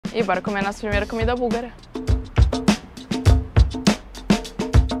E bora comer a nossa primeira comida búlgara.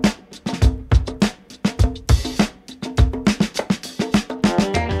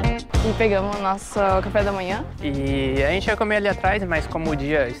 E pegamos o nosso café da manhã. E a gente ia comer ali atrás, mas como o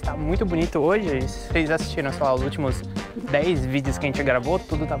dia está muito bonito hoje, vocês assistiram só os últimos 10 vídeos que a gente gravou,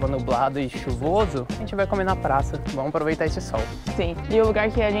 tudo tava nublado e chuvoso, a gente vai comer na praça, vamos aproveitar esse sol. Sim, e o lugar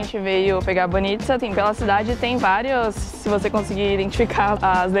que a gente veio pegar a Banitza, tem pela cidade, tem vários, se você conseguir identificar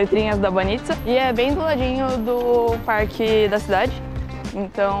as letrinhas da Banitza, e é bem do ladinho do parque da cidade,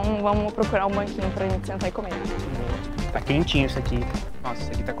 então vamos procurar um banquinho pra gente sentar e comer. Tá quentinho isso aqui. Nossa,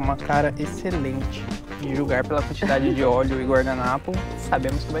 isso aqui tá com uma cara excelente. De julgar pela quantidade de óleo e guardanapo,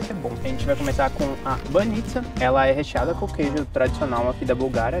 sabemos que vai ser bom. A gente vai começar com a Banitza. Ela é recheada com o queijo tradicional aqui da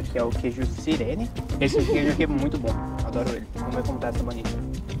Bulgária, que é o queijo sirene. Esse queijo aqui é muito bom, adoro ele. Vamos ver como tá essa Banitza.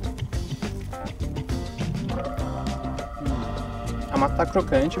 A massa tá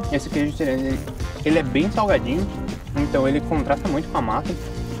crocante. Esse queijo sirene, ele é bem salgadinho, então ele contrasta muito com a massa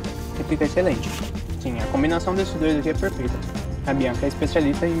e fica excelente. Sim, a combinação desses dois aqui é perfeita. A Bianca é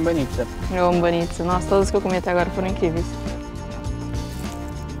especialista em Banitza. Eu amo Banitza. Nossa, todas que eu comi até agora foram incríveis.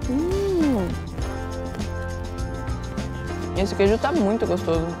 Esse queijo tá muito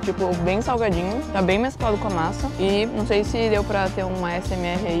gostoso. Tipo, bem salgadinho, tá bem mesclado com a massa. E não sei se deu pra ter uma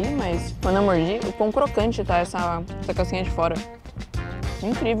ASMR aí, mas quando eu mordi, o quão crocante tá essa casquinha de fora.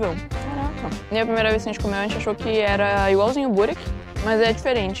 Incrível. Caraca. E a primeira vez que a gente comeu, a gente achou que era igualzinho o burek, mas é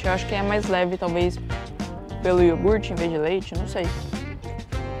diferente. Eu acho que é mais leve, talvez, pelo iogurte em vez de leite, não sei.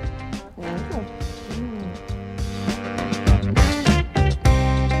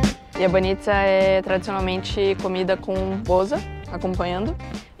 E a Banitza é tradicionalmente comida com Boza, acompanhando.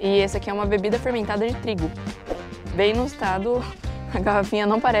 E esse aqui é uma bebida fermentada de trigo. Bem no estado, a garrafinha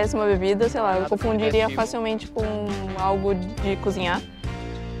não parece uma bebida, sei lá, eu confundiria facilmente com algo de cozinhar.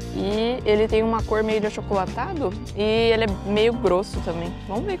 E ele tem uma cor meio de achocolatado e ele é meio grosso também.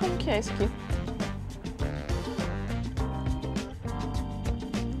 Vamos ver como que é esse aqui.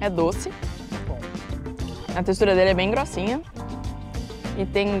 É doce. A textura dele é bem grossinha. E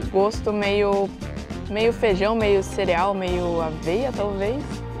tem gosto meio feijão, meio cereal, meio aveia, talvez.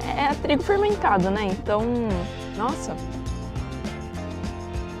 É trigo fermentado, né? Então, nossa.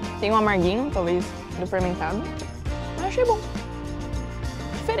 Tem um amarguinho, talvez, do fermentado. Mas achei bom.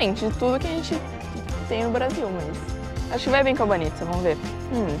 Diferente de tudo que a gente tem no Brasil, mas acho que vai bem com a Banitza, vamos ver.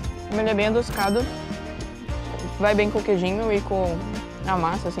 Ele é bem adocicado. Vai bem com o queijinho e com a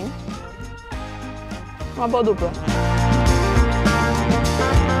massa, assim. Uma boa dupla.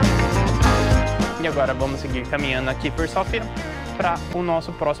 E agora vamos seguir caminhando aqui por Sofia para o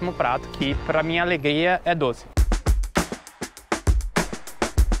nosso próximo prato, que para minha alegria é doce.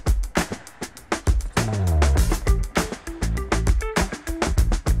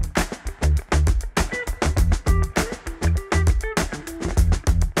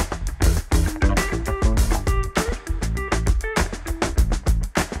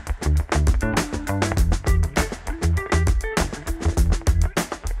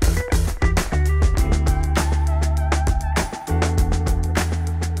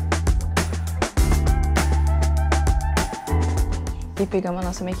 E pegamos a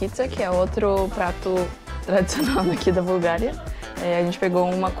nossa Mekitsa, que é outro prato tradicional aqui da Bulgária. A gente pegou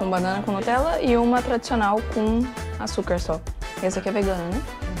uma com banana com Nutella e uma tradicional com açúcar só. Essa aqui é vegana, né?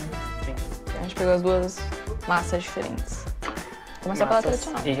 Sim. A gente pegou as duas massas diferentes. Vou começar pela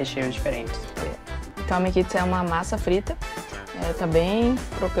tradicional. E recheios diferentes. Então a Mekitsa é uma massa frita. Tá bem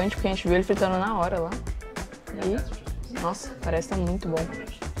crocante, porque a gente viu ele fritando na hora lá. E, nossa, parece que tá muito bom.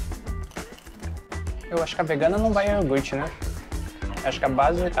 Eu acho que a vegana não vai iogurte, né? Acho que a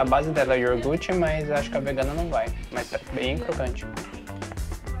base dela é iogurte, mas acho que a vegana não vai. Mas tá bem crocante.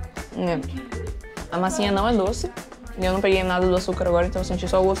 A massinha não é doce. E eu não peguei nada do açúcar agora, então eu senti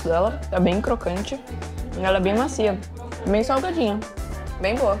só o gosto dela. Tá bem crocante. E ela é bem macia. Bem salgadinha.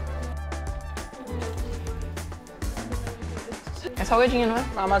 Bem boa. É salgadinha, não é?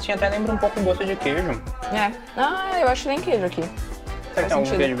 A massinha até lembra um pouco o gosto de queijo. É. Ah, eu acho que tem queijo aqui. Será que tem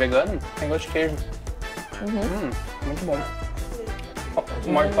algum queijo vegano? Tem gosto de queijo. Muito bom.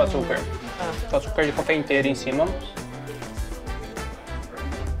 Morde com açúcar. Com açúcar de café inteiro em cima.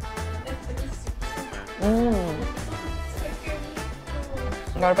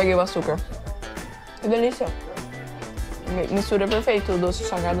 Agora eu peguei o açúcar. Que delícia. Mistura perfeito, o doce e o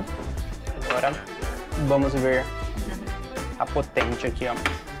salgado. Agora vamos ver a potente aqui, ó.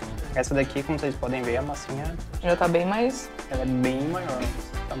 Essa daqui, como vocês podem ver, a massinha... Já tá bem mais... Ela é bem maior.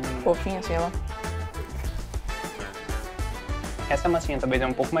 fofinha, assim, ela. Essa massinha talvez é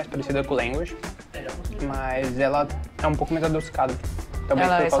um pouco mais parecida com o language, mas ela é um pouco mais adocicada. Talvez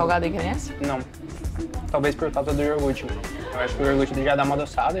Ela por é causa... salgada e que nem essa? Não. Talvez por causa do iogurte. Eu acho que o iogurte já dá uma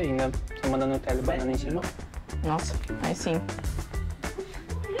adoçada e ainda você manda Nutella e banana em cima. Nossa, aí sim.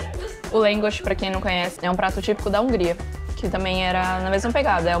 O langos, pra quem não conhece, é um prato típico da Hungria, que também era na mesma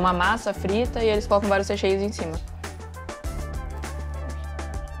pegada. É uma massa frita e eles colocam vários recheios em cima.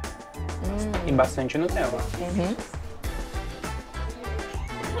 E bastante Nutella. Uhum.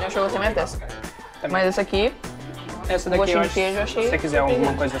 Eu acho que eu gostei mais dessa. Mas essa aqui, Essa o daqui gostinho eu de acho, queijo, eu achei... se você quiser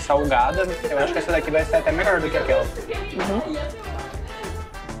alguma coisa salgada, eu acho que essa daqui vai ser até melhor do que aquela.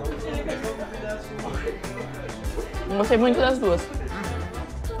 Gostei muito das duas.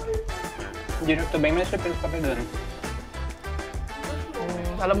 Diria que tô bem mais surpreso com a vegana.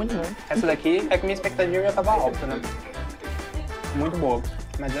 Fala muito bom. Essa daqui é que minha expectativa já tava alta, né? Muito boa.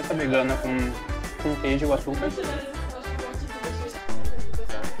 Mas essa vegana com queijo e açúcar.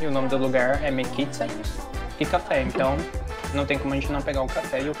 E o nome do lugar é Mekitsa e café, então não tem como a gente não pegar o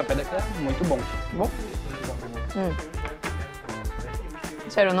café, e o café daqui é muito bom. Bom?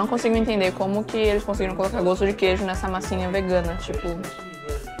 Sério, eu não consigo entender como que eles conseguiram colocar gosto de queijo nessa massinha vegana. Tipo,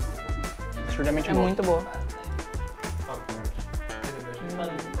 Absurdamente é bom. muito boa.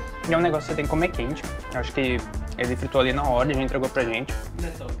 E é um negócio que você tem que comer quente. Eu acho que ele fritou ali na hora e já entregou pra gente.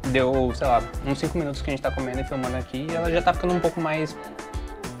 Deu, sei lá, uns 5 minutos que a gente tá comendo e filmando aqui, e ela já tá ficando um pouco mais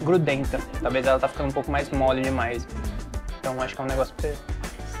grudenta. Talvez ela tá ficando um pouco mais mole demais. Então acho que é um negócio pra você...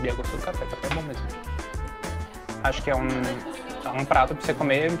 Seria gostoso do café, café é bom mesmo. Acho que é um prato pra você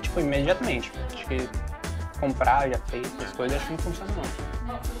comer, tipo, imediatamente. Acho que comprar já feito, essas coisas, acho que não funciona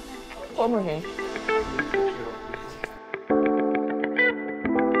não. Como, gente?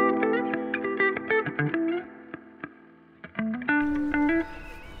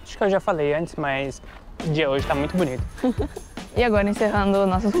 Acho que eu já falei antes, mas o dia hoje tá muito bonito. E agora, encerrando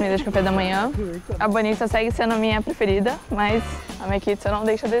nossas comidas de café da manhã, a Banitza segue sendo a minha preferida, mas a Mekitsa não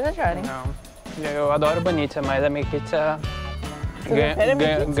deixa a desejar, hein? Não, eu adoro Banitza, mas a Mekitsa prefere a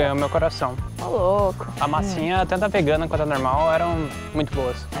Mekitsa? ganhou meu coração. Ô, louco. A massinha, tanto a vegana quanto a normal, eram muito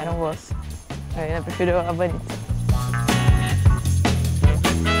boas. Eram boas. Eu ainda prefiro a Banitza.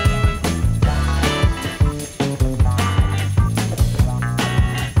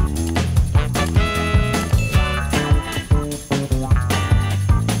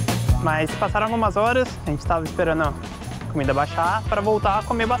 Mas passaram algumas horas, a gente estava esperando a comida baixar para voltar a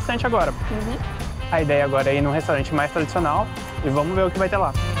comer bastante agora. A ideia agora é ir num restaurante mais tradicional e vamos ver o que vai ter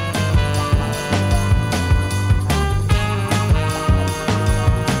lá.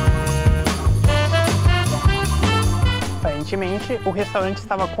 Aparentemente, o restaurante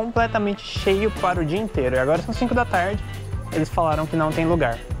estava completamente cheio para o dia inteiro. E agora são 5 da tarde, eles falaram que não tem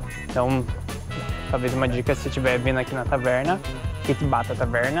lugar. Então, talvez uma dica, se estiver vindo aqui na taverna, que bata a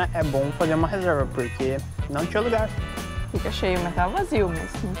taverna, é bom fazer uma reserva, porque não tinha lugar. Fica cheio, mas tava vazio,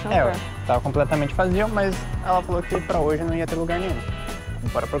 mas não tinha lugar. Tava completamente vazio, mas ela falou que pra hoje não ia ter lugar nenhum.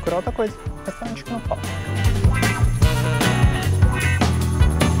 Bora procurar outra coisa. Restaurante que não falta.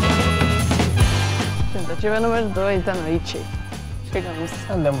 Tentativa número 2 da noite. Chegamos.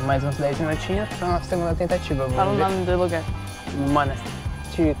 Andamos mais uns 10 minutinhos pra nossa segunda tentativa. Fala o nome do lugar.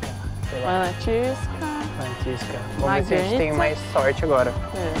 Manastica. Manastica. Manastica. Vamos ver se a gente tem mais sorte agora.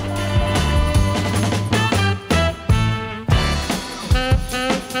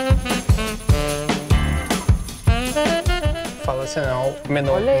 Fala assim, não, o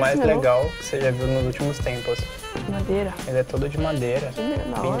menu mais legal que você já viu nos últimos tempos. Madeira. Ele é todo de madeira,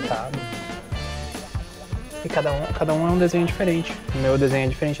 pintado. E cada um é um desenho diferente. O meu desenho é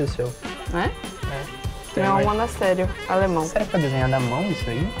diferente do seu. É? É. É um monastério alemão. Será que é desenhado à mão isso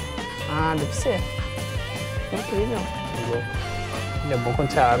aí? Ah, deve ser. Incrível. É bom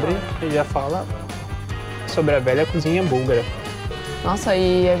quando você abre e já fala sobre a velha cozinha búlgara. Nossa,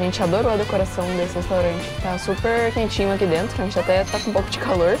 e a gente adorou a decoração desse restaurante. Tá super quentinho aqui dentro, a gente até tá com um pouco de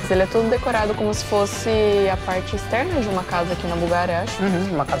calor. Ele é todo decorado como se fosse a parte externa de uma casa aqui na Bulgária, acho.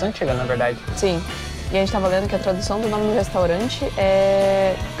 Uma casa antiga, na verdade. Sim. E a gente tava lendo que a tradução do nome do restaurante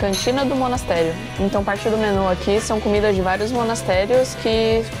é Cantina do Monastério. Então parte do menu aqui são comidas de vários monastérios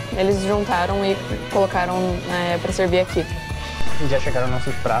que eles juntaram e colocaram pra servir aqui. Já chegaram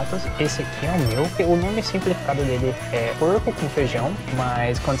nossos pratos. Esse aqui é o meu. O nome simplificado dele é Porco com feijão,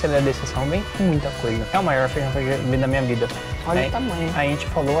 mas quando você lê a descrição vem muita coisa. É o maior feijão que eu já vi na minha vida. Olha o tamanho. A gente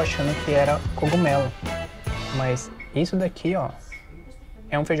falou achando que era cogumelo, mas isso daqui, ó,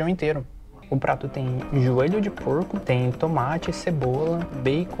 é um feijão inteiro. O prato tem joelho de porco, tem tomate, cebola,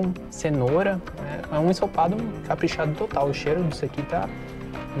 bacon, cenoura. É um ensopado caprichado total. O cheiro disso aqui tá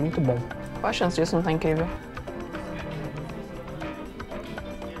muito bom. Qual a chance disso não tá incrível?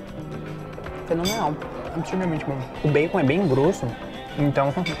 Fenomenal, absurdamente bom. O bacon é bem grosso,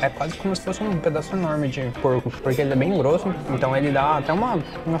 Então é quase como se fosse um pedaço enorme de porco, porque ele é bem grosso, então ele dá até uma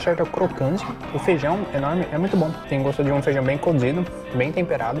certa crocância. O feijão enorme é muito bom, tem gosto de um feijão bem cozido, bem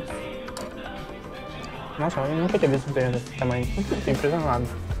temperado. Nossa, eu nunca tinha visto um feijão desse tamanho, tô impressionado.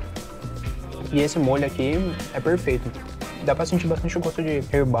 E esse molho aqui é perfeito. Dá pra sentir bastante gosto de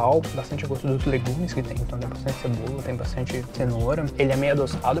herbal, bastante gosto dos legumes que tem. Então tem bastante cebola, tem bastante cenoura. Ele é meio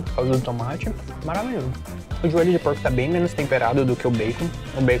adoçado por causa do tomate. Maravilhoso. O joelho de porco tá bem menos temperado do que o bacon.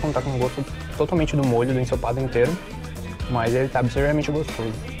 O bacon tá com gosto totalmente do molho, do ensopado inteiro. Mas ele tá absurdamente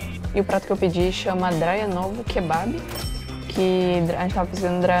gostoso. E o prato que eu pedi chama Dryanovo kebab. Que a gente tava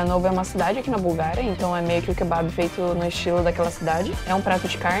pesquisando, Dryanovo é uma cidade aqui na Bulgária, então é meio que o kebab feito no estilo daquela cidade. É um prato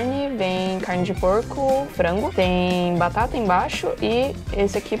de carne, vem carne de porco, frango, tem batata embaixo e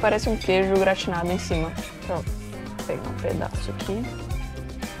esse aqui parece um queijo gratinado em cima. Então, vou pegar um pedaço aqui.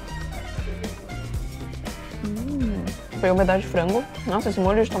 Peguei um pedaço de frango. Nossa, esse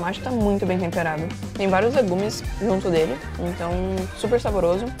molho de tomate tá muito bem temperado. Tem vários legumes junto dele, então super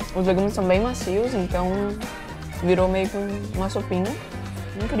saboroso. Os legumes são bem macios, então virou meio que uma sopinha.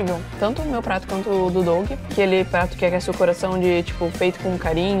 Incrível. Tanto o meu prato quanto o do Doug, aquele prato que aquece o coração de, tipo, feito com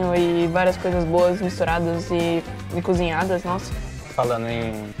carinho e várias coisas boas misturadas e cozinhadas, nossa. Falando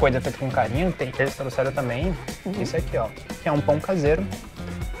em coisa feita com carinho, eles trouxeram também isso aqui, ó. Que é um pão caseiro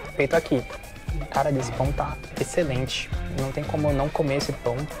feito aqui. Cara, desse pão tá excelente. Não tem como não comer esse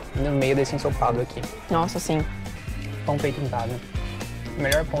pão no meio desse ensopado aqui. Nossa, sim. Pão feito em casa. O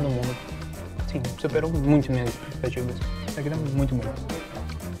melhor pão do mundo. Sim, superou muito minhas expectativas. Isso aqui tá muito bom.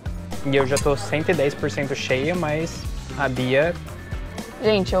 E eu já tô 110% cheia, mas a Bia...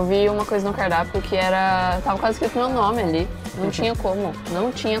 Gente, eu vi uma coisa no cardápio que era... Tava quase escrito meu nome ali. Não tinha como.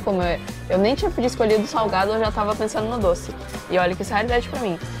 Não tinha como. Eu nem tinha pedido escolhido salgado, eu já tava pensando no doce. E olha que isso é realidade pra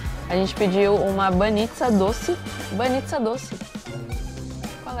mim. A gente pediu uma Banitza doce. Banitza doce.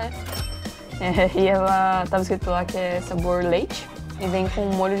 Qual é? E ela tava escrito lá que é sabor leite. E vem com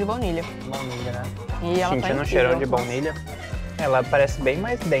molho de baunilha. Baunilha, né? E ela Sentindo tá um cheirão de baunilha. Ela parece bem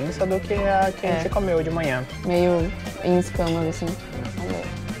mais densa do que a que a gente comeu de manhã. Meio em escamas, assim.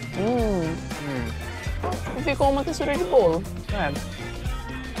 E ficou uma textura de bolo. É.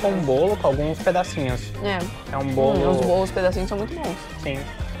 Com um bolo com alguns pedacinhos. É um bolo... Os pedacinhos são muito bons. Sim.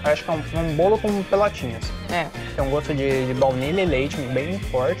 Eu acho que é um bolo com pelotinhas. Tem um gosto de baunilha e leite bem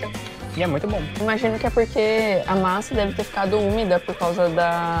forte. E é muito bom. Imagino que é porque a massa deve ter ficado úmida por causa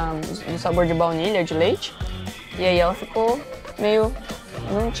do sabor de baunilha, de leite. E aí ela ficou meio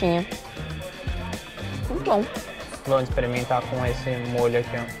juntinha. Muito bom. Vamos experimentar com esse molho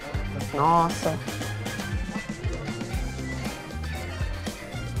aqui, ó. Nossa.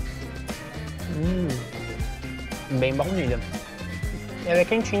 Bem baunilha. E ele é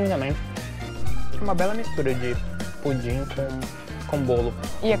quentinho também. Uma bela mistura de pudim com bolo.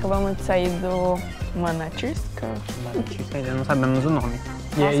 E acabamos de sair do Mekitsa. Ainda não sabemos o nome.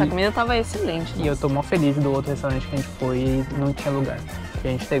 Nossa, a comida tava excelente. E eu tô mó feliz do outro restaurante que a gente foi e não tinha lugar. E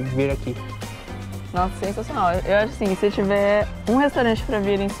a gente teve que vir aqui. Nossa, sensacional. Eu acho assim, se tiver um restaurante pra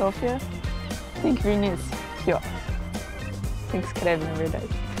vir em Sofia, tem que vir nesse. Aqui, ó. Assim que escreve, na verdade.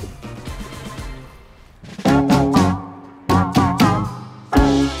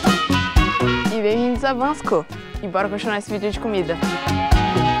 E bem-vindos a Vansko. E bora continuar esse vídeo de comida.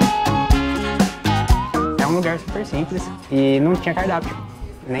 É um lugar super simples e não tinha cardápio.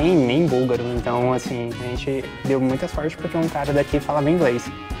 Nem búlgaro, então assim, a gente deu muita sorte porque um cara daqui falava inglês.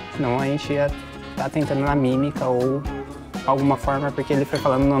 Senão a gente ia estar tentando na mímica ou alguma forma, porque ele foi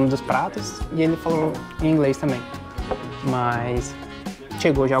falando o nome dos pratos e ele falou em inglês também. Mas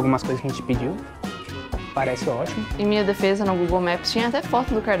chegou já algumas coisas que a gente pediu. Parece ótimo. Em minha defesa, no Google Maps tinha até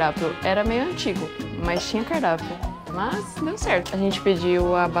foto do cardápio. Era meio antigo, mas tinha cardápio. Mas deu certo. A gente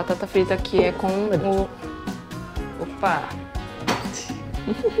pediu a batata frita que é com o... Opa!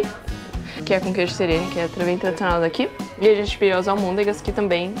 Que é com queijo serene, que é bem tradicional daqui. E a gente pediu as almôndegas, que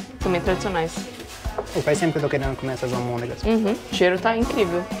também são bem tradicionais. Faz sempre que eu tô querendo comer essas almôndegas. O cheiro tá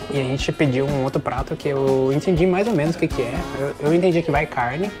incrível. E a gente pediu um outro prato que eu entendi mais ou menos o que é. Eu entendi que vai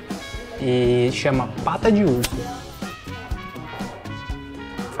carne e chama pata de urso.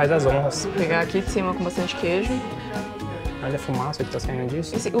 Faz as honras. Vou pegar aqui de cima com bastante queijo. Olha a fumaça que tá saindo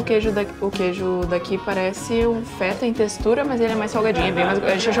disso. O queijo daqui parece um feta em textura, mas ele é mais salgadinho, é bem mais, a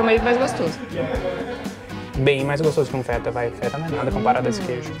gente achou meio mais gostoso. Bem mais gostoso que um feta, vai. Feta não é nada comparado a esse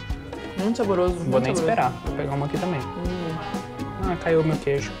queijo. Muito saboroso. Vou nem esperar, vou pegar uma aqui também. Caiu o meu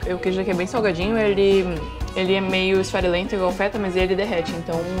queijo. O queijo aqui é bem salgadinho, ele é meio esfarelento igual feta, mas ele derrete,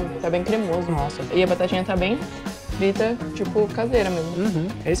 então tá bem cremoso. Nossa. E a batatinha tá bem frita, tipo caseira mesmo.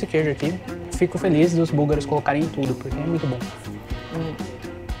 Esse queijo aqui, fico feliz dos búlgaros colocarem em tudo, porque é muito bom.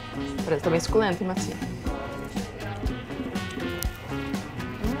 outras. Tá bem suculenta e macia.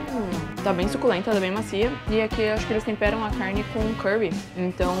 Tá bem suculenta, tá bem macia. E aqui eu acho que eles temperam a carne com curry.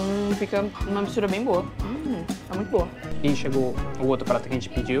 Então fica uma mistura bem boa. Tá muito boa. E chegou o outro prato que a gente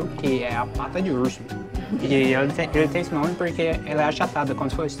pediu, que é a pata de urso. E ele tem esse nome porque ela é achatada, como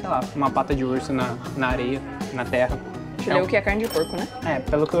se fosse, sei lá, uma pata de urso na areia, na terra. O que é carne de porco, né? É,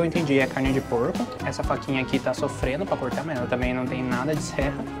 pelo que eu entendi, é carne de porco. Essa faquinha aqui tá sofrendo pra cortar, mas ela também não tem nada de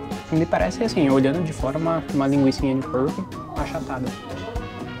serra. E me parece assim, olhando de fora, uma linguicinha de porco achatada.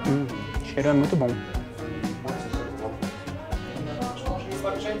 O cheiro é muito bom.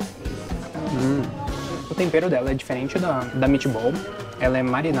 O tempero dela é diferente da meatball. Ela é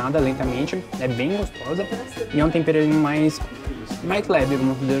marinada lentamente, é bem gostosa. E é um temperinho mais leve,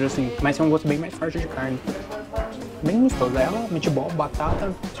 vamos dizer assim. Mas tem um gosto bem mais forte de carne. Bem gostoso. Ela, meatball,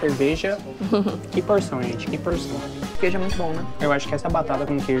 batata, cerveja. Que porção, gente, que porção. O queijo é muito bom, né? Eu acho que essa batata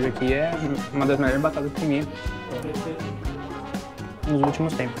com queijo aqui é uma das melhores batatas que eu comi nos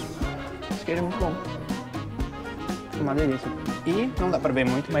últimos tempos. Esse queijo é muito bom. Uma delícia. E não dá pra ver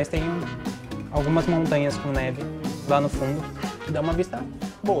muito, mas tem algumas montanhas com neve lá no fundo, que dá uma vista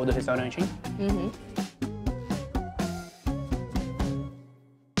boa do restaurante, hein?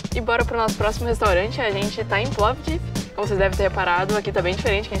 E bora pro nosso próximo restaurante. A gente tá em Plovdiv. Como vocês devem ter reparado, aqui tá bem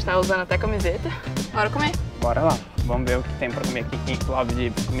diferente, que a gente tá usando até camiseta. Bora comer. Bora lá. Vamos ver o que tem pra comer aqui em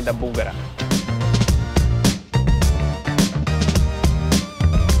Plovdiv, comida búlgara.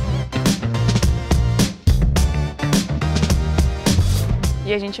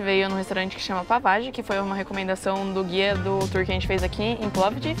 E a gente veio num restaurante que chama Pavage, que foi uma recomendação do guia do tour que a gente fez aqui em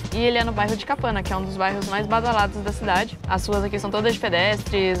Plovdiv. E ele é no bairro de Kapana, que é um dos bairros mais badalados da cidade. As ruas aqui são todas de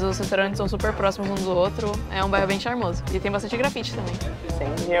pedestres, os restaurantes são super próximos um do outro. É um bairro bem charmoso. E tem bastante grafite também.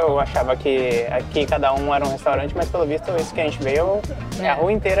 Sim, eu achava que aqui cada um era um restaurante, mas pelo visto esse que a gente veio, a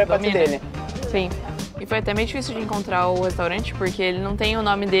rua inteira é parte dele. Sim. E foi até meio difícil de encontrar o restaurante, porque ele não tem o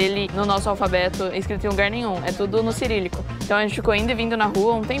nome dele no nosso alfabeto escrito em lugar nenhum. É tudo no cirílico. Então a gente ficou indo e vindo na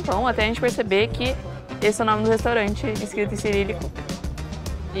rua um tempão até a gente perceber que esse é o nome do restaurante, escrito em cirílico.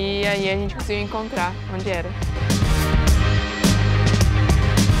 E aí a gente conseguiu encontrar onde era.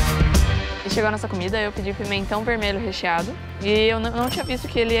 E chegou a nossa comida, eu pedi pimentão vermelho recheado. E eu não tinha visto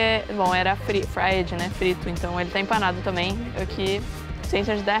que ele é... Bom, era fried, né? Frito, então ele tá empanado também, aqui sem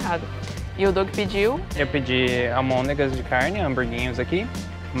chance de dar errado. E o Doug pediu? Eu pedi almôndegas de carne, hamburguinhos aqui,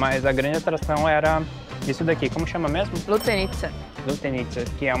 mas a grande atração era isso daqui, como chama mesmo? Lutenitsa. Lutenitsa,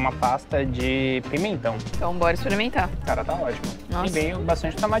 que é uma pasta de pimentão. Então bora experimentar. Cara, tá ótimo. Nossa. E veio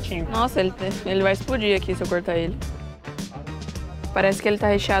bastante tomatinho. Nossa, ele vai explodir aqui se eu cortar ele. Parece que ele tá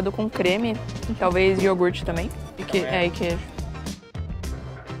recheado com creme, talvez iogurte também. E queijo.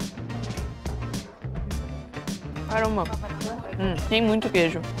 Caramba. Tem muito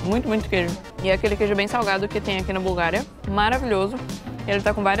queijo, muito queijo. E é aquele queijo bem salgado que tem aqui na Bulgária, maravilhoso. Ele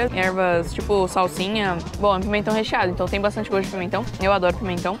tá com várias ervas, tipo salsinha. Bom, é pimentão recheado, então tem bastante gosto de pimentão. Eu adoro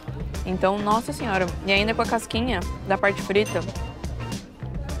pimentão. Então, nossa senhora. E ainda com a casquinha da parte frita.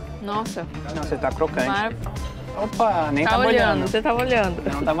 Nossa. Nossa, tá crocante. Opa, nem tava olhando. Você tava olhando.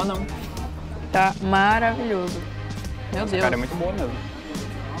 Não tava não. Tá maravilhoso. Meu Deus. Cara, é muito boa mesmo.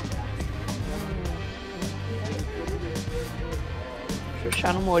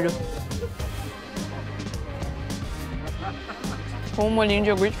 Chuchar no molho. Com o molhinho de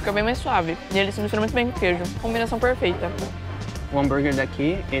iogurte fica bem mais suave. E ele se mistura muito bem com o queijo. Combinação perfeita. O hambúrguer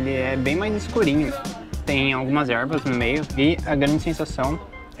daqui, ele é bem mais escurinho. Tem algumas ervas no meio e a grande sensação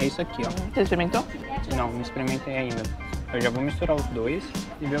é isso aqui, ó. Você experimentou? Não, não experimentei ainda. Eu já vou misturar os dois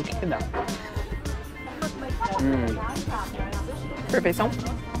e ver o que dá. Perfeição?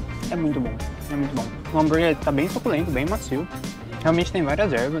 É muito bom, é muito bom. O hambúrguer tá bem suculento, bem macio. Realmente tem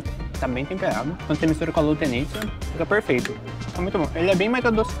várias ervas, tá bem temperado. Quando você mistura com a lutenitsa, fica perfeito. Tá muito bom. Ele é bem mais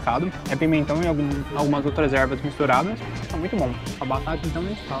adocicado, é pimentão e algumas outras ervas misturadas. Tá muito bom. A batata então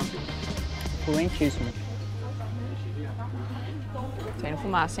nem fala. Suculentíssimo. Saindo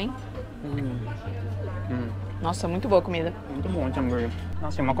fumaça, hein? Nossa, muito boa a comida. Muito bom esse hambúrguer.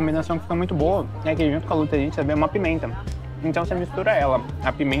 Nossa, uma combinação que fica muito boa é que junto com a lutenitsa vem uma pimenta. Então você mistura ela,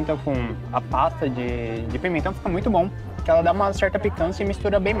 a pimenta com a pasta de pimentão, fica muito bom. Porque ela dá uma certa picância e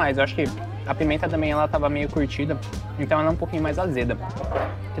mistura bem mais. Eu acho que a pimenta também ela tava meio curtida, então ela é um pouquinho mais azeda.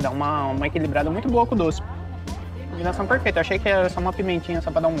 Que dá uma equilibrada muito boa com o doce. Combinação perfeita. Eu achei que era só uma pimentinha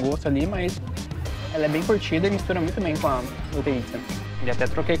só pra dar um gosto ali, mas ela é bem curtida e mistura muito bem com a lutenitsa. E até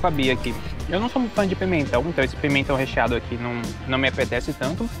troquei com a Bia aqui. Eu não sou muito fã de pimentão, então esse pimentão recheado aqui não me apetece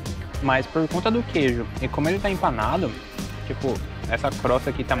tanto. Mas por conta do queijo e como ele tá empanado, tipo, essa crosta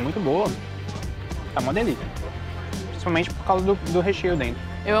aqui tá muito boa. Tá uma delícia. Principalmente por causa do recheio dentro.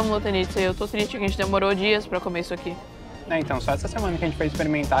 Eu amo Banitza e eu tô triste que a gente demorou dias pra comer isso aqui. Então, só essa semana que a gente foi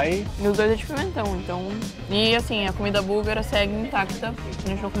experimentar e os dois é de pimentão, então... E assim, a comida búlgara segue intacta. A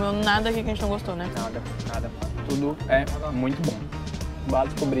gente não comeu nada aqui que a gente não gostou, né? Nada. Tudo é muito bom.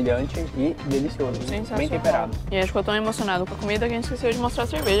 Básico, brilhante e delicioso. Sensacional. Bem temperado. E a gente ficou tão emocionado com a comida que a gente esqueceu de mostrar a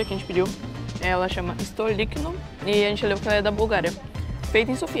cerveja que a gente pediu. Ela chama Stolichno e a gente leu que ela é da Bulgária.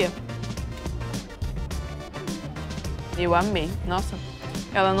 Feita em Sofia. Eu amei. Nossa.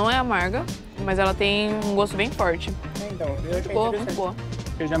 Ela não é amarga, mas ela tem um gosto bem forte. Então, eu achei boa, muito boa.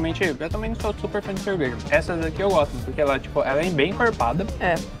 Geralmente, eu também não sou super fã de cerveja. Essas daqui eu gosto, porque ela, tipo, ela é bem encorpada.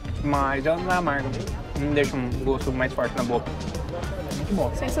 É. Mas ela não é amarga. Não deixa um gosto mais forte na boca. Muito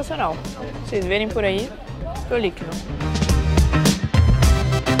bom. Sensacional. Vocês verem por aí, Stolichno.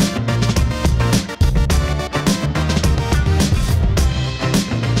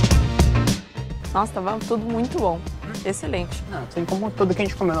 Nossa, tava tudo muito bom. Excelente. Assim como tudo que a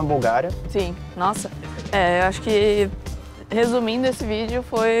gente comeu na Bulgária. Sim, nossa. Eu acho que, resumindo esse vídeo,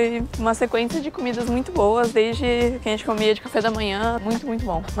 foi uma sequência de comidas muito boas, desde que a gente comia de café da manhã. Muito, muito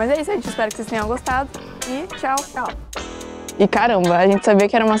bom. Mas é isso, gente. Espero que vocês tenham gostado. E tchau, tchau. E caramba, a gente sabia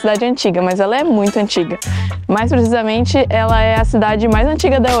que era uma cidade antiga, mas ela é muito antiga. Mais precisamente, ela é a cidade mais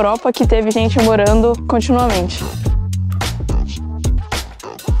antiga da Europa que teve gente morando continuamente.